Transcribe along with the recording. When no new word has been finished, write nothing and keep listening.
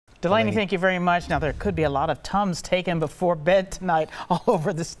Delaney, thank you very much. Now, there could be a lot of Tums taken before bed tonight all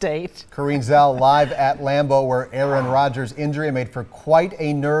over the state. Corrine Zell live at Lambeau, where Aaron Rodgers' injury made for quite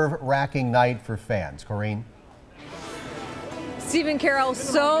a nerve-wracking night for fans. Corrine? Stephen Carroll,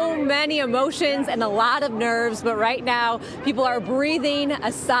 so many emotions and a lot of nerves, but right now people are breathing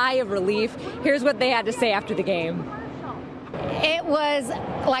a sigh of relief. Here's what they had to say after the game. It was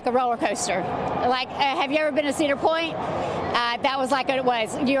like a roller coaster. Have you ever been to Cedar Point? That was like it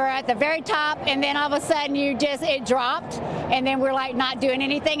was. You were at the very top, and then all of a sudden it dropped, and then we're like not doing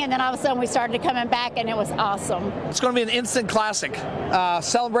anything, and then all of a sudden we started coming back, and it was awesome. It's going to be an instant classic.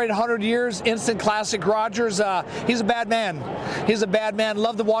 Celebrating 100 years, instant classic. Rodgers, he's a bad man. He's a bad man.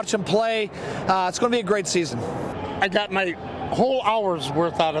 Love to watch him play. It's going to be a great season. I got my whole hour's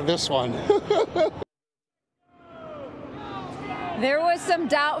worth out of this one. There was some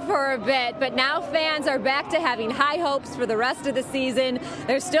doubt for a bit, but now fans are back to having high hopes for the rest of the season.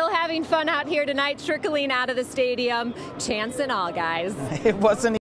 They're still having fun out here tonight, trickling out of the stadium. Chants and all, guys. It wasn't